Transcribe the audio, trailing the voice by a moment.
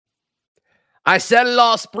I said it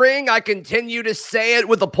all spring. I continue to say it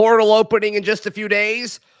with the portal opening in just a few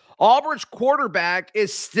days. Auburn's quarterback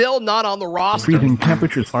is still not on the roster. Freezing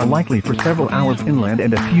temperatures are likely for several hours inland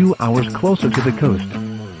and a few hours closer to the coast.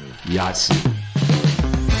 Yes.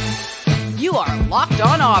 You are Locked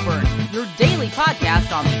On Auburn, your daily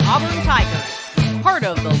podcast on the Auburn Tigers. Part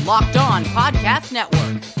of the Locked On Podcast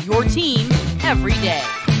Network, your team every day.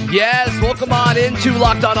 Yes, welcome on into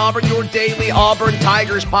Locked On Auburn, your daily Auburn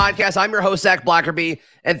Tigers podcast. I'm your host, Zach Blackerby,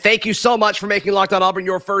 and thank you so much for making Locked On Auburn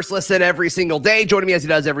your first listen every single day. Joining me as he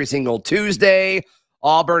does every single Tuesday,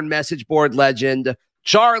 Auburn message board legend,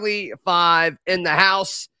 Charlie 5 in the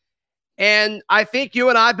house. And I think you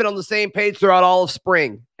and I have been on the same page throughout all of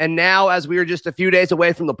spring. And now, as we are just a few days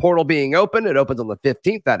away from the portal being open, it opens on the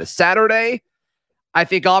 15th. That is Saturday. I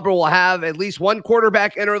think Auburn will have at least one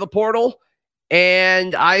quarterback enter the portal.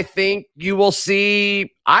 And I think you will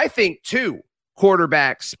see, two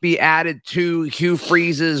quarterbacks be added to Hugh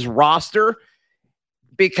Freeze's roster,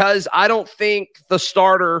 because I don't think the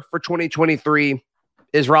starter for 2023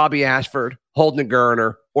 is Robbie Ashford, Holden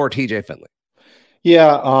Geriner, or TJ Finley.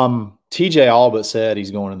 Yeah, TJ all but said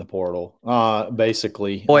he's going in the portal,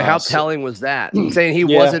 basically. Boy, how telling was that? Saying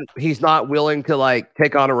he's not willing to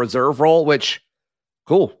take on a reserve role, which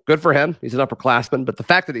cool, good for him. He's an upperclassman, but the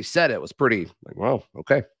fact that he said it was pretty wow,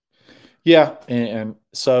 okay. Yeah, and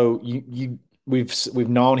so we've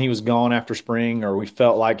known he was gone after spring, or we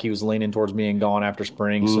felt like he was leaning towards being gone after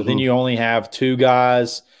spring. Mm-hmm. So then you only have two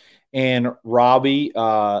guys, and Robbie,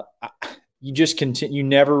 you just continue. You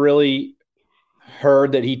never really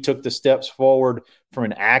heard that he took the steps forward from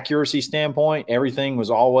an accuracy standpoint. Everything was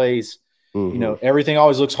always, everything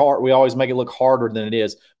always looks hard. We always make it look harder than it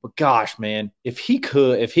is. But gosh, man, if he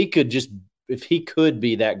could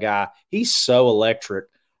be that guy, he's so electric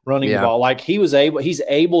running the ball. Like he's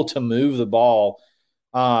able to move the ball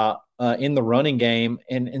in the running game.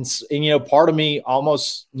 And part of me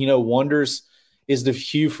almost, wonders, is the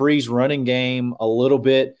Hugh Freeze running game a little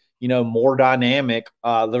bit, more dynamic?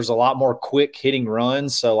 There's a lot more quick hitting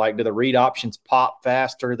runs. So do the read options pop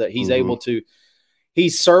faster, that he's able to?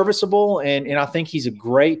 He's serviceable, and I think he's a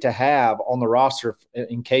great to have on the roster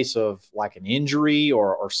in case of an injury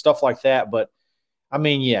or stuff like that. But I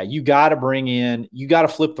mean, you got to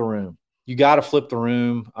flip the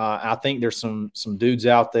room. I think there's some dudes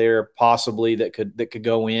out there possibly that could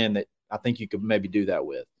go in, that I think you could maybe do that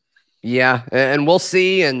with. Yeah, and we'll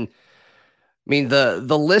see. And I mean,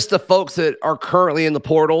 the list of folks that are currently in the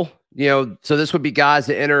portal, so this would be guys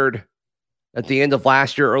that entered at the end of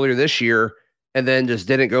last year, earlier this year, and then just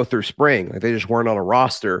didn't go through spring. They just weren't on a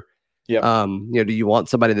roster. Yeah. Do you want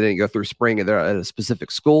somebody that didn't go through spring and they're at a specific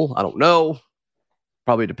school? I don't know.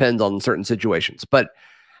 Probably depends on certain situations. But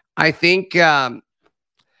I think I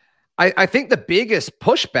think the biggest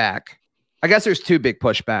pushback, I guess there's two big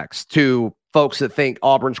pushbacks to folks that think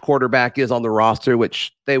Auburn's quarterback is on the roster,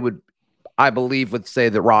 which they would, I believe, would say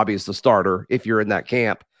that Robbie is the starter if you're in that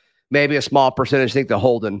camp. Maybe a small percentage think that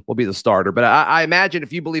Holden will be the starter. But I imagine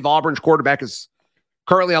if you believe Auburn's quarterback is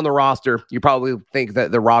currently on the roster, you probably think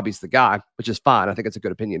that Robbie's the guy, which is fine. I think it's a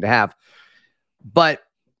good opinion to have. But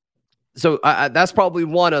so that's probably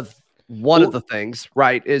one of the things,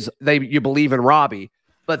 right, is you believe in Robbie.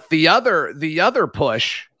 But the other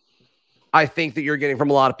push I think that you're getting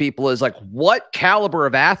from a lot of people is what caliber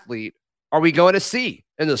of athlete are we going to see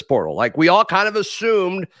in this portal? We all kind of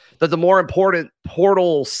assumed that the more important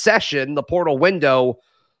portal session, the portal window,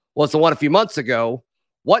 was the one a few months ago.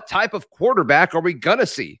 What type of quarterback are we going to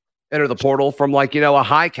see enter the portal from a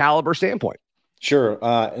high caliber standpoint? Sure.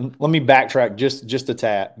 And let me backtrack just a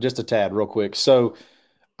tad real quick. So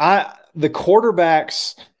the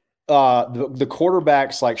quarterbacks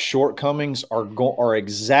shortcomings are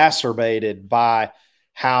exacerbated by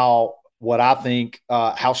how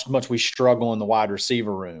much we struggle in the wide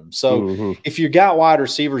receiver room. So if you got wide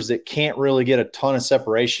receivers that can't really get a ton of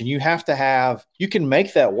separation, you can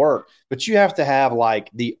make that work, but you have to have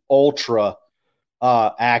the ultra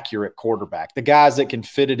accurate quarterback, the guys that can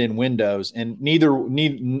fit it in windows, and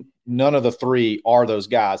none of the three are those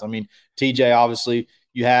guys. I mean, TJ, obviously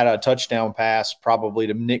you had a touchdown pass probably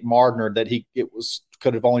to Nick Mardner that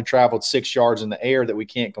could have only traveled 6 yards in the air that we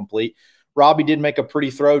can't complete. Robbie did make a pretty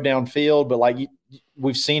throw downfield, but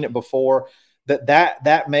we've seen it before.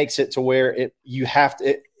 That makes it to where you have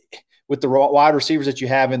to, with the wide receivers that you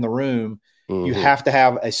have in the room, you have to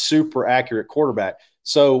have a super accurate quarterback.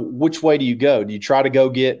 So which way do you go? Do you try to go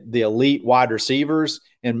get the elite wide receivers,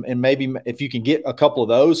 and maybe if you can get a couple of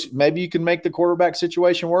those, maybe you can make the quarterback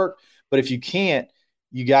situation work. But if you can't,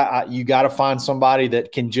 you got to find somebody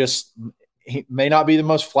that can he may not be the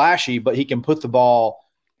most flashy, but he can put the ball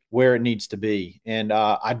where it needs to be. And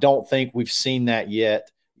I don't think we've seen that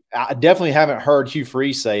yet. I definitely haven't heard Hugh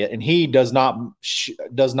Freeze say it, and he does not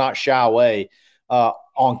shy away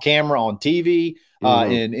on camera, on TV,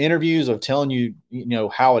 in interviews of telling you,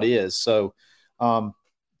 how it is. So, how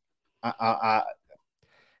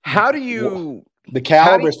do you the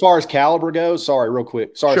caliber as far as caliber goes? Sorry, real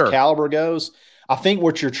quick. Sure. As caliber goes, I think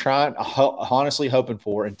what you're honestly hoping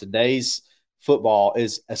for in today's football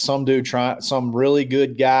is some really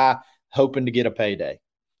good guy hoping to get a payday.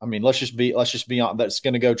 I mean, let's just be on. That's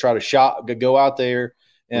going to go try to go out there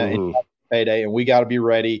and payday, and we got to be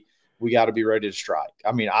ready. We got to be ready to strike.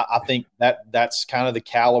 I mean, I think that's kind of the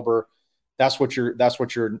caliber. That's what you're.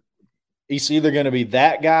 It's either going to be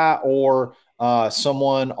that guy or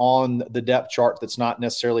someone on the depth chart that's not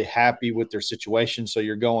necessarily happy with their situation. So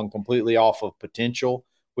you're going completely off of potential,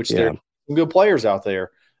 which there are some good players out there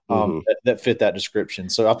that fit that description.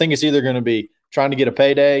 So I think it's either going to be trying to get a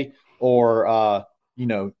payday or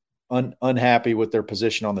unhappy with their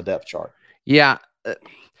position on the depth chart. Yeah.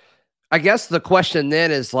 I guess the question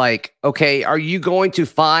then is like, okay, are you going to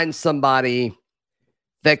find somebody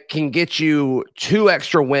that can get you 2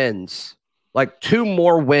 extra wins, like 2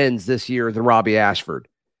 more wins this year than Robbie Ashford?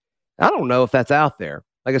 I don't know if that's out there.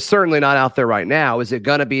 Like, it's certainly not out there right now. Is it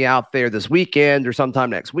going to be out there this weekend or sometime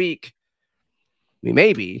next week? I mean,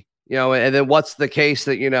 maybe, and then what's the case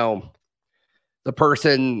that, the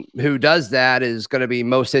person who does that is going to be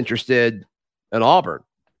most interested in Auburn,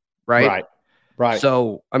 right? Right.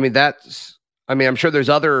 So, I mean, I'm sure you're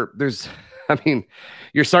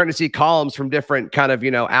starting to see columns from different kind of,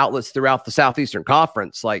 outlets throughout the Southeastern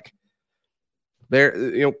Conference. Like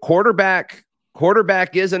there, quarterback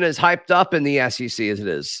isn't as hyped up in the SEC as it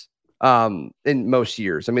is in most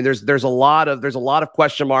years. I mean, there's a lot of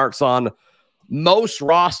question marks on most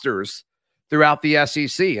rosters throughout the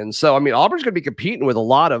SEC. And so, I mean, Auburn's going to be competing with a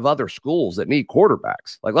lot of other schools that need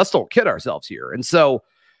quarterbacks. Like, let's don't kid ourselves here. And so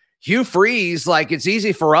Hugh Freeze, like, it's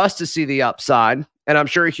easy for us to see the upside. And I'm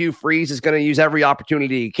sure Hugh Freeze is going to use every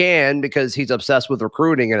opportunity he can because he's obsessed with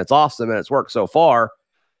recruiting and it's awesome and it's worked so far.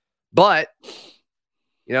 But,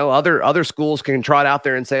 other schools can trot out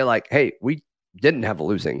there and say, like, hey, we didn't have a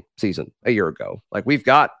losing season a year ago. Like, we've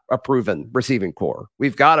got a proven receiving core.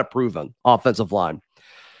 We've got a proven offensive line.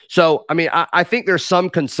 So, I mean, I think there's some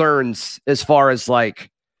concerns as far as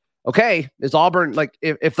like, okay, is Auburn, like,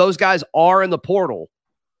 if those guys are in the portal,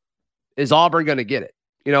 is Auburn going to get it?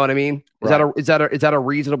 You know what I mean? Is that a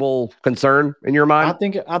reasonable concern in your mind?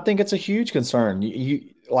 I think it's a huge concern. You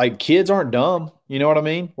like, kids aren't dumb. You know what I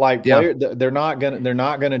mean? Like, they're not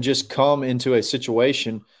gonna just come into a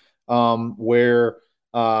situation where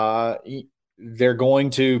they're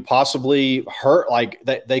going to possibly hurt, like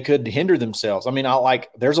they could hinder themselves. I mean,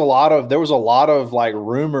 there was a lot of like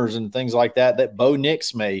rumors and things like that Bo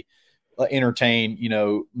Nix may entertain,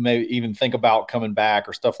 maybe even think about coming back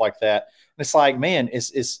or stuff like that. And it's like, man,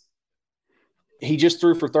 he just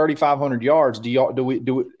threw for 3,500 yards.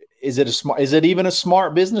 Is it even a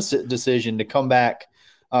smart business decision to come back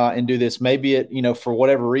and do this? Maybe it, for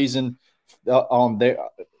whatever reason,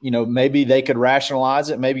 maybe they could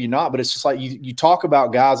rationalize it, maybe not, but it's just like you talk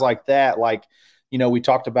about guys like that. Like, we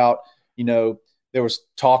talked about, there was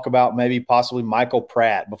talk about maybe possibly Michael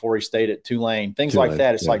Pratt before he stayed at Tulane, things like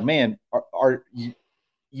that. It's like, man,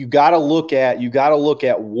 you got to look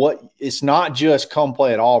at what, it's not just come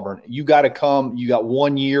play at Auburn. You got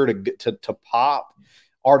 1 year to pop.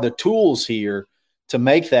 Are the tools here to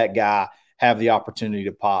make that guy have the opportunity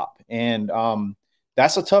to pop? And I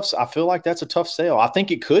feel like that's a tough sale. I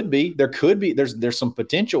think it could be. There's some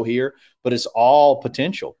potential here, but it's all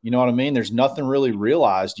potential. You know what I mean? There's nothing really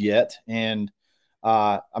realized yet. And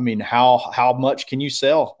I mean, how much can you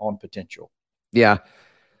sell on potential? Yeah.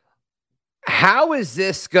 How is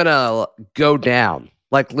this going to go down?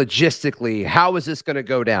 Like, logistically, how is this going to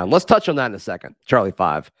go down? Let's touch on that in a second. Charlie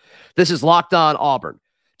 5. This is Locked On Auburn.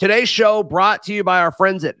 Today's show brought to you by our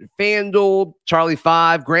friends at FanDuel. Charlie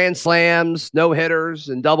 5, grand slams, no hitters,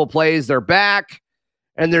 and double plays. They're back,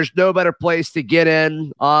 and there's no better place to get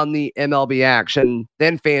in on the MLB action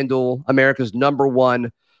than FanDuel, America's #1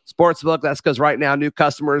 sportsbook. That's because right now new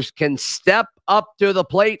customers can step up to the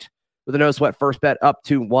plate with a no sweat first bet up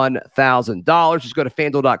to $1,000. Just go to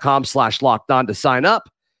FanDuel.com/lockedon to sign up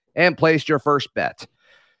and place your first bet.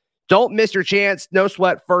 Don't miss your chance. No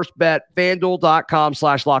sweat first bet.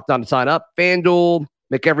 FanDuel.com/lockedon to sign up. FanDuel,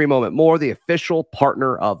 make every moment more. The official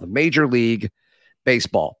partner of Major League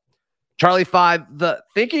Baseball. Charlie 5,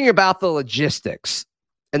 thinking about the logistics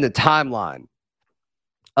and the timeline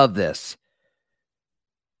of this,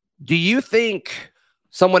 do you think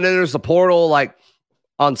someone enters the portal like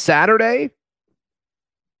on Saturday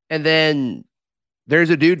and then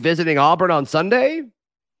there's a dude visiting Auburn on Sunday,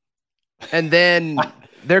 and then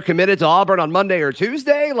they're committed to Auburn on Monday or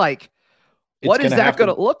Tuesday. Like, what is that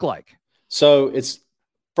going to look like? So it's,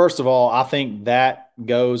 first of all, I think that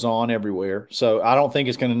goes on everywhere. So I don't think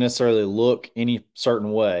it's going to necessarily look any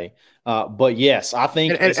certain way. But yes, I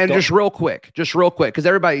think. And just real quick, because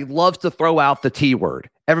everybody loves to throw out the T word.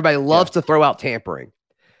 Everybody loves to throw out tampering.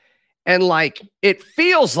 And like, it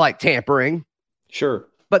feels like tampering. Sure.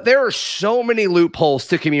 But there are so many loopholes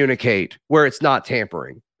to communicate where it's not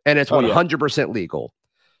tampering and it's 100% legal.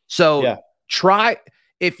 So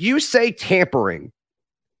if you say tampering,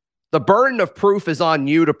 the burden of proof is on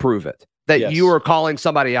you to prove it, that you are calling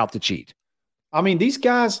somebody out to cheat. I mean, these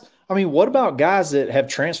guys, what about guys that have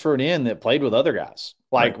transferred in that played with other guys?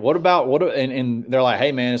 Like, what about and they're like,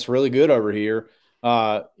 hey man, it's really good over here.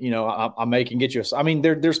 I can get you.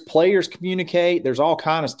 There's players communicate. There's all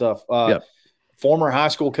kind of stuff. Former high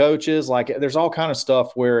school coaches, like there's all kind of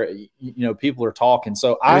stuff where, people are talking.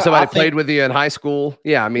 So somebody played with you in high school.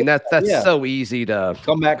 Yeah. That's so easy to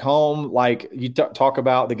come back home. Like you talk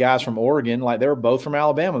about the guys from Oregon, like they were both from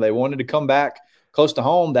Alabama. They wanted to come back close to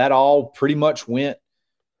home. That all pretty much went,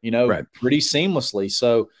 pretty seamlessly.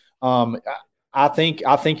 So, I think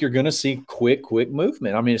you're going to see quick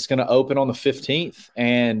movement. It's going to open on the 15th,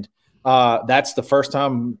 and that's the first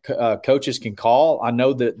time coaches can call. I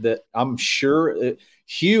know that I'm sure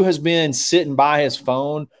Hugh has been sitting by his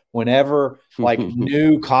phone whenever like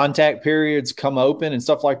new contact periods come open and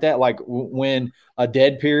stuff like that. Like when a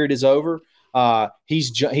dead period is over,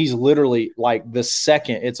 he's literally like the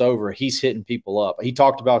second it's over, he's hitting people up. He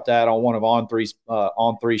talked about that on one of on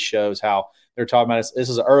three shows, how they're talking about this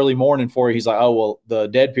is an early morning for you. He's like, oh, well, the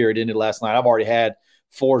dead period ended last night. I've already had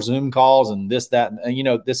 4 Zoom calls and this, that,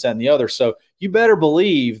 and this, that, and the other. So you better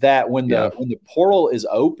believe that when the portal is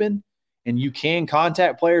open and you can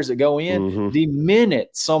contact players that go in, the minute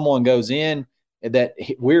someone goes in that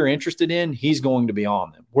we're interested in, he's going to be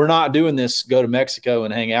on them. We're not doing this go to Mexico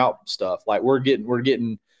and hang out stuff. Like we're getting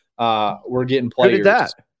players. Who did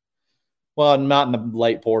that? Well, not in the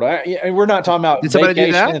late portal. We're not talking about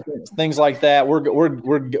vacation, things like that.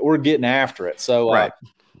 We're getting after it. So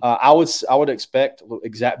I would expect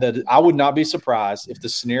that. I would not be surprised if the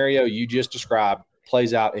scenario you just described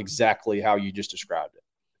plays out exactly how you just described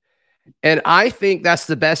it. And I think that's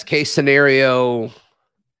the best case scenario,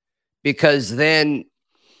 because then,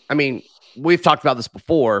 we've talked about this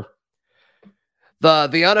before.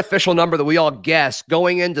 The unofficial number that we all guessed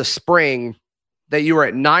going into spring, that you were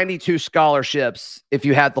at 92 scholarships if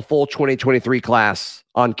you had the full 2023 class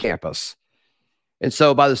on campus. And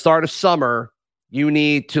so by the start of summer, you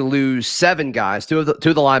need to lose 7 guys. Two of the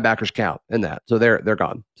linebackers count in that. So they're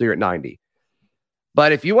gone. So you're at 90.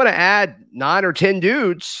 But if you want to add 9 or 10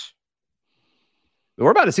 dudes,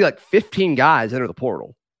 we're about to see like 15 guys enter the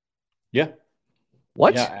portal. Yeah.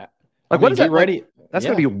 What? Yeah. What is that? Ready? That's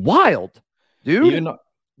going to be wild, dude.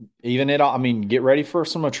 Get ready for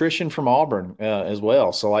some attrition from Auburn as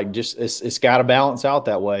well. So it's got to balance out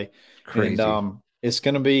that way. Crazy. And it's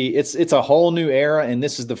going to be, it's a whole new era. And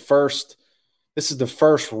this is the first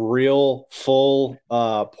real full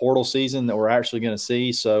portal season that we're actually going to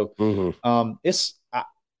see. So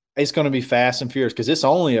it's going to be fast and furious because it's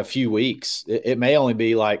only a few weeks. It may only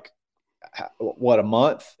be like a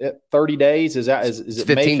month, 30 days. Is it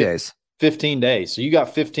 15 days? 15 days. So you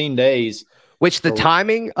got 15 days. Which the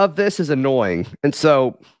timing of this is annoying. And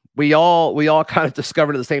so we all kind of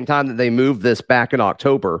discovered at the same time that they moved this back in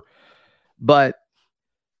October. But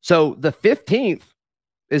so the 15th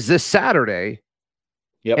is this Saturday.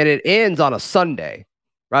 Yep. And it ends on a Sunday,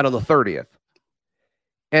 right on the 30th.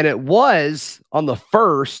 And it was on the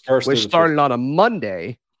 1st, which started on a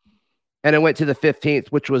Monday, and it went to the 15th,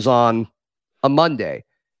 which was on a Monday.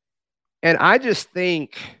 And I just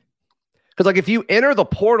think, because like if you enter the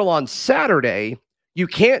portal on Saturday, you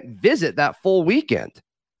can't visit that full weekend.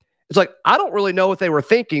 It's like, I don't really know what they were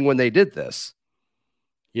thinking when they did this.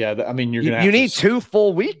 Yeah, you need 2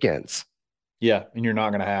 full weekends. Yeah, and you're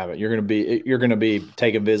not going to have it. You're going to be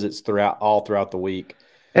taking visits throughout the week.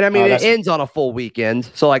 And it ends on a full weekend,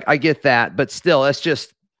 so like I get that, but still, that's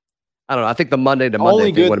just, I don't know. I think the Monday to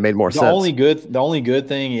Monday thing would have made more sense. The only good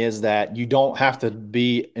thing is that you don't have to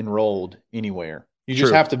be enrolled anywhere. You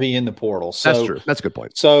just have to be in the portal. So, that's true. That's a good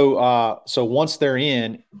point. So once they're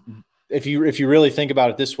in, if you really think about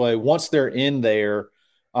it this way, once they're in there,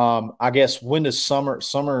 I guess when does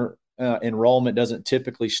summer enrollment doesn't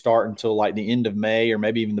typically start until like the end of May or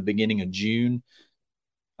maybe even the beginning of June.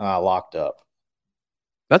 Locked up.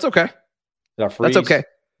 That's okay. Did I freeze? That's okay.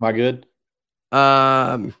 Am I good?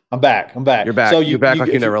 I'm back. You're back. So you're back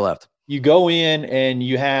like you never left. you go in and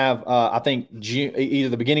you have, I think June, either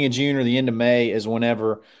the beginning of June or the end of May is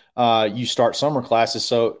whenever you start summer classes.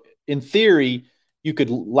 So in theory, you could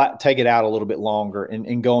take it out a little bit longer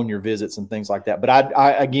and go on your visits and things like that. But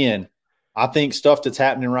I think stuff that's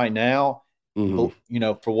happening right now, you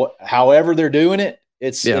know, for however they're doing it,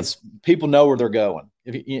 it's people know where they're going.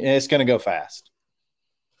 It's going to go fast.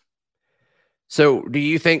 So do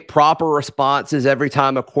you think proper response is every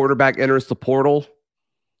time a quarterback enters the portal,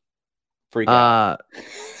 freak out,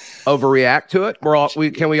 overreact to it?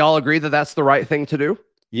 Can we all agree that that's the right thing to do?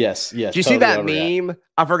 Yes. Do you see that meme?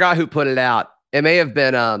 I forgot who put it out. It may have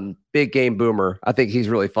been Big Game Boomer. I think he's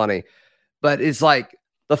really funny. But it's like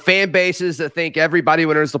the fan bases that think everybody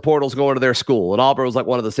who enters the portal is going to their school. And Auburn was like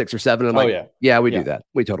one of the 6 or 7. And we do that.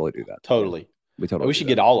 We totally do that. Totally. We should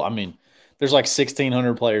get all. I mean, there's like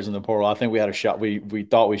 1,600 players in the portal. I think we had a shot. We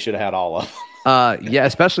thought we should have had all of them. Yeah,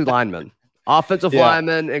 especially linemen. Offensive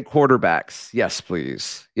linemen and quarterbacks. Yes,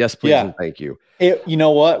 please. Yes, please. Yeah. And thank you. You know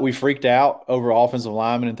what? We freaked out over offensive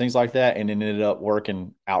linemen and things like that, and it ended up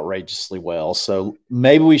working outrageously well. So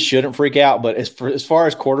maybe we shouldn't freak out. But as far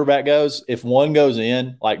as quarterback goes, if one goes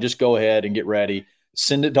in, like just go ahead and get ready.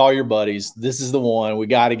 Send it to all your buddies. This is the one. We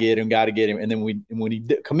got to get him. And then when he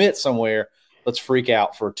commits somewhere, let's freak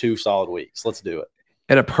out for 2 solid weeks. Let's do it.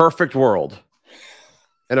 In a perfect world,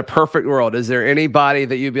 is there anybody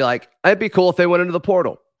that you'd be like, it'd be cool if they went into the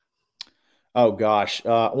portal? Oh, gosh.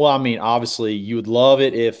 Well, I mean, obviously, you would love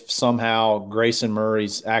it if somehow Grayson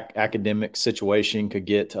Murray's academic situation could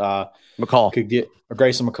get McCall. Or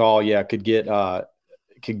Grayson McCall,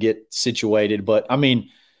 could get situated. But, I mean,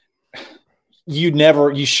 you'd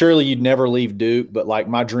never leave Duke, but like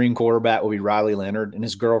my dream quarterback would be Riley Leonard, and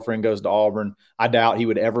his girlfriend goes to Auburn. I doubt he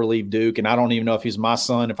would ever leave Duke, and I don't even know if he's my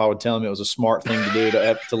son if I would tell him it was a smart thing to do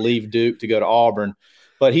to leave Duke to go to Auburn.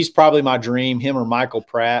 But he's probably my dream, him or Michael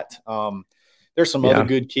Pratt. There's some other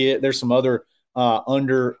good kid. There's some other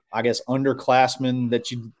underclassmen that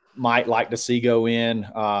you might like to see go in.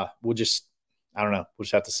 I don't know. We'll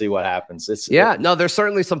just have to see what happens. There's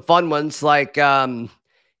certainly some fun ones like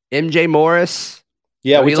MJ Morris.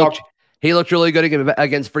 Yeah, he looked really good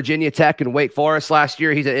against Virginia Tech and Wake Forest last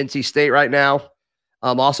year. He's at NC State right now.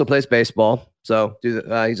 Also plays baseball. So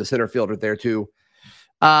he's a center fielder there too.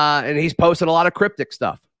 And he's posting a lot of cryptic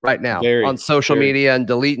stuff right now on social media and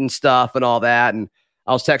deleting stuff and all that. And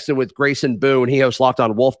I was texting with Grayson Boone. He hosts Locked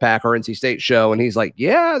On Wolfpack, our NC State show. And he's like,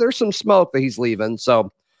 yeah, there's some smoke that he's leaving.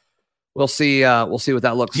 So we'll see what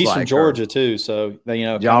that looks like. He's from Georgia too. So, kind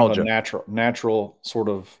of a natural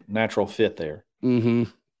fit there.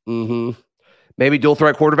 Mm-hmm. Maybe dual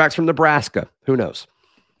threat quarterbacks from Nebraska. Who knows?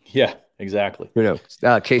 Yeah, exactly. Who knows?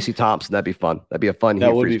 Casey Thompson. That'd be fun. That'd be a fun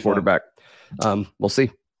quarterback. We'll see.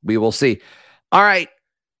 We will see. All right.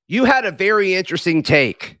 You had a very interesting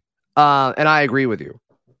take, and I agree with you,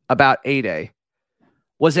 about A-Day.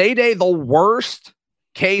 Was A-Day the worst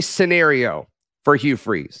case scenario for Hugh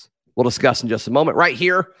Freeze? We'll discuss in just a moment right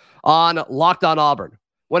here on Locked On Auburn. I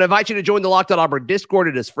want to invite you to join the Locked On Auburn Discord.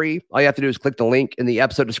 It is free. All you have to do is click the link in the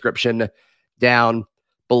episode description down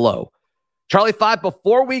below. Charlie 5,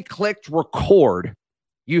 before we clicked record,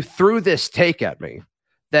 you threw this take at me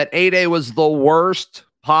that A-Day was the worst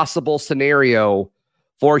possible scenario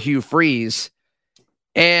for Hugh Freeze.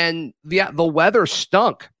 And the weather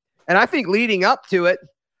stunk. And I think leading up to it,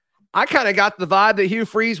 I kind of got the vibe that Hugh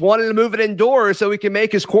Freeze wanted to move it indoors so he can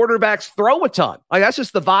make his quarterbacks throw a ton. Like, that's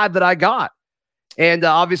just the vibe that I got. And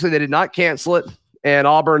obviously they did not cancel it. And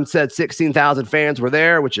Auburn said 16,000 fans were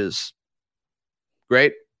there, which is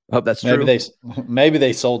great. I hope that's true. Maybe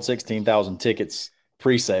they sold 16,000 tickets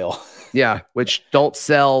pre-sale. Yeah, which don't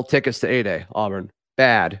sell tickets to A-Day, Auburn.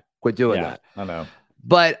 Bad. Quit doing that. I know.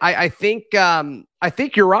 But I think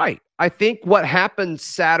you're right. I think what happened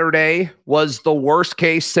Saturday was the worst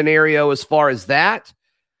case scenario as far as that.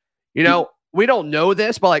 We don't know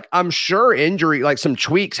this, but like I'm sure injury, like some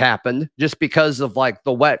tweaks happened just because of like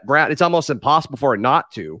the wet ground. It's almost impossible for it not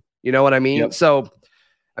to. You know what I mean? Yep. So,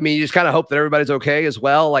 I mean, you just kind of hope that everybody's okay as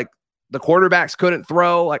well. Like the quarterbacks couldn't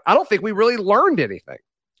throw. Like I don't think we really learned anything.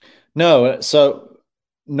 No. So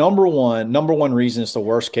number one reason it's the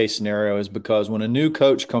worst case scenario is because when a new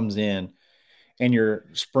coach comes in and your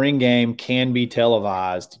spring game can be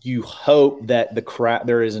televised, you hope that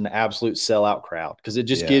there is an absolute sellout crowd because it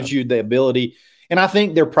just gives you the ability. And I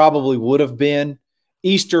think there probably would have been.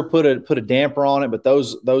 Easter put a damper on it, but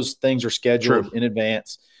those things are scheduled in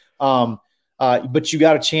advance. But you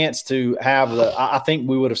got a chance to have I think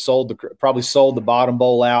we would have probably sold the bottom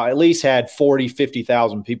bowl out, at least had 40,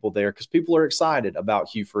 50,000 people there because people are excited about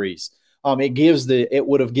Hugh Freeze. it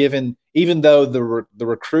would have given, even though the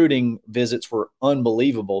recruiting visits were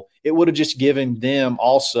unbelievable, it would have just given them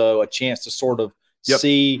also a chance to sort of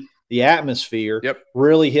see the atmosphere,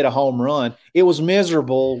 really hit a home run. It was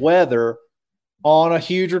miserable weather on a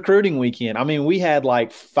huge recruiting weekend. I mean, we had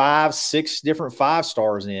like 5-6 different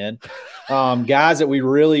 5-stars in, guys that we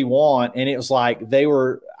really want. And it was like,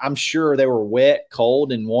 I'm sure they were wet,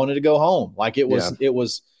 cold, and wanted to go home. Like it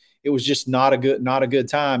was just not a good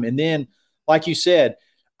time. And then, like you said,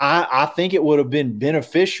 I think it would have been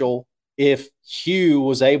beneficial if Hugh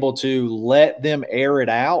was able to let them air it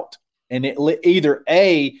out, and either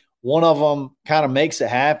A, one of them kind of makes it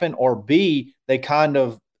happen, or B, they kind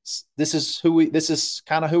of, this is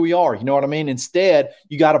kind of who we are. You know what I mean? Instead,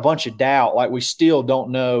 you got a bunch of doubt. Like, we still don't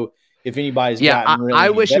know if anybody's gotten really. I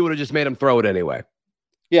wish you would have just made them throw it anyway.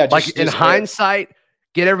 Yeah. In hindsight,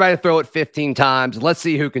 get everybody to throw it 15 times. Let's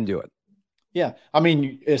see who can do it. Yeah. I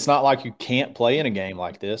mean, it's not like you can't play in a game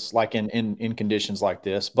like this, like in conditions like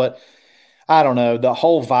this, but I don't know. The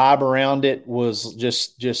whole vibe around it was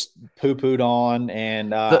just poo-pooed on.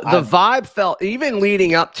 And the vibe felt, even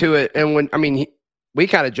leading up to it. And we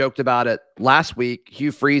kind of joked about it last week,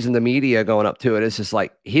 Hugh Freeze in the media going up to it. It's just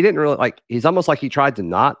like, he didn't really he's almost like he tried to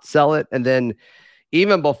not sell it. And then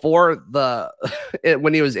even before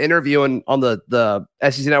when he was interviewing on the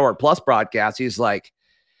SEC Network Plus broadcast, he's like,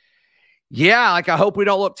 yeah, like, I hope we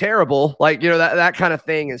don't look terrible. Like, that kind of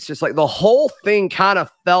thing. It's just like the whole thing kind of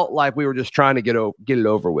felt like we were just trying to get it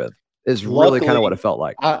over with, is really kind of what it felt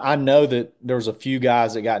like. I know that there was a few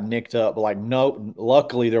guys that got nicked up, but no,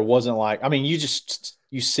 luckily there wasn't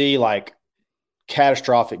you see like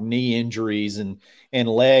catastrophic knee injuries and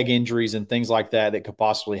leg injuries and things like that could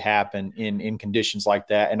possibly happen in conditions like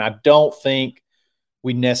that. And I don't think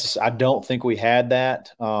we had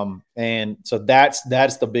that. And so that's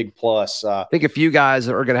the big plus. I think a few guys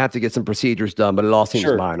are going to have to get some procedures done, but it all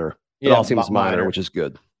seems minor. It all seems minor, which is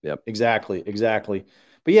good. Yep. Exactly.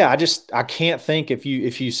 But yeah, I can't think if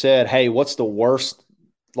you said, hey, what's the worst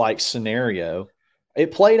scenario?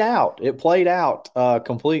 It played out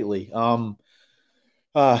completely. So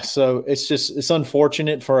it's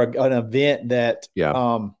unfortunate for an event that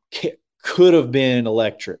could have been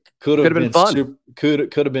electric, could have been fun,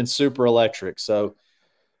 could have been super electric. So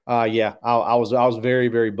I was very,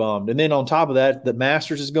 very bummed. And then on top of that, the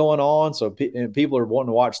Masters is going on, so people are wanting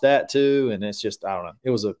to watch that too. And it's just, I don't know.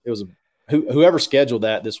 It was whoever scheduled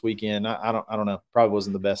that this weekend. I don't know. Probably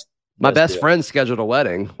wasn't the best. My best friend scheduled a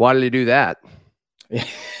wedding. Why did he do that?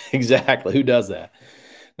 Exactly. Who does that?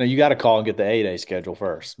 Now you got to call and get the 8-day schedule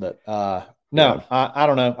first. But I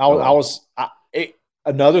don't know.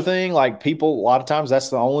 Another thing, like, people, a lot of times that's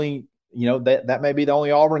the only, that may be the only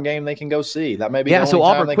Auburn game they can go see. That may be the only so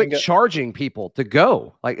time Auburn quit charging people to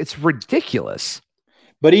go. Like, it's ridiculous.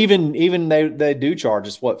 But even they do charge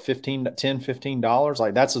us what, $15.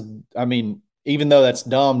 Like, even though that's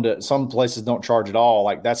dumb, some places don't charge at all.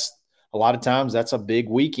 Like, that's a lot of times that's a big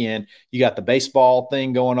weekend. You got the baseball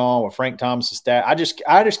thing going on with Frank Thomas's stat. I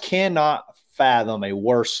just cannot fathom a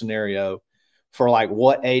worse scenario for like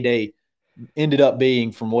what A-Day ended up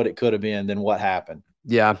being from what it could have been than what happened.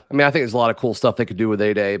 Yeah. I think there's a lot of cool stuff they could do with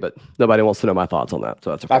A-Day, but nobody wants to know my thoughts on that.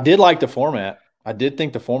 So that's okay. I did like the format. I did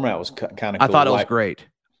think the format was kind of cool. I thought it was great.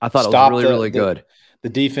 I thought it was really, really good. The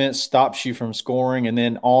defense stops you from scoring, and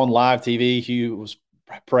then on live TV, Hugh was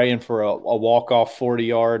praying for a walk-off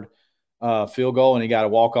 40-yard field goal, and he got a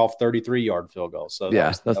walk-off 33-yard field goal. So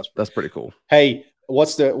that's pretty cool. Hey,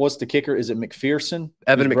 what's the kicker? Is it McPherson?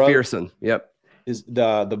 Evan McPherson. Yep. Is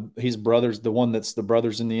his brothers, the one that's the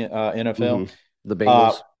brothers in the NFL? Mm-hmm. The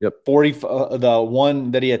Bengals. Yep. 40. The one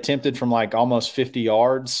that he attempted from like almost 50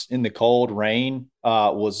 yards in the cold rain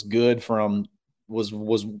was good from.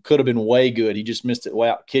 Could have been way good. He just missed it.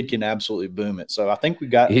 Wow, kid can absolutely boom it. So I think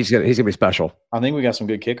he's gonna be special. I think we got some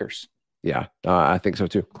good kickers. Yeah, I think so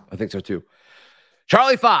too.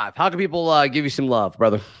 Charlie 5, how can people give you some love,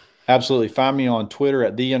 brother? Absolutely. Find me on Twitter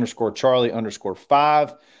at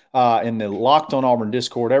 @the_Charlie_5 in the Locked on Auburn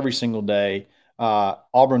Discord every single day.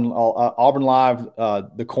 Auburn Live,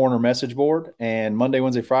 the corner message board, and Monday,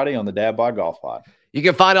 Wednesday, Friday on the Dad Bod Golf Pod. You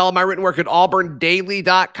can find all of my written work at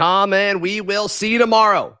auburndaily.com, and we will see you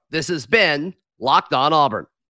tomorrow. This has been Locked on Auburn.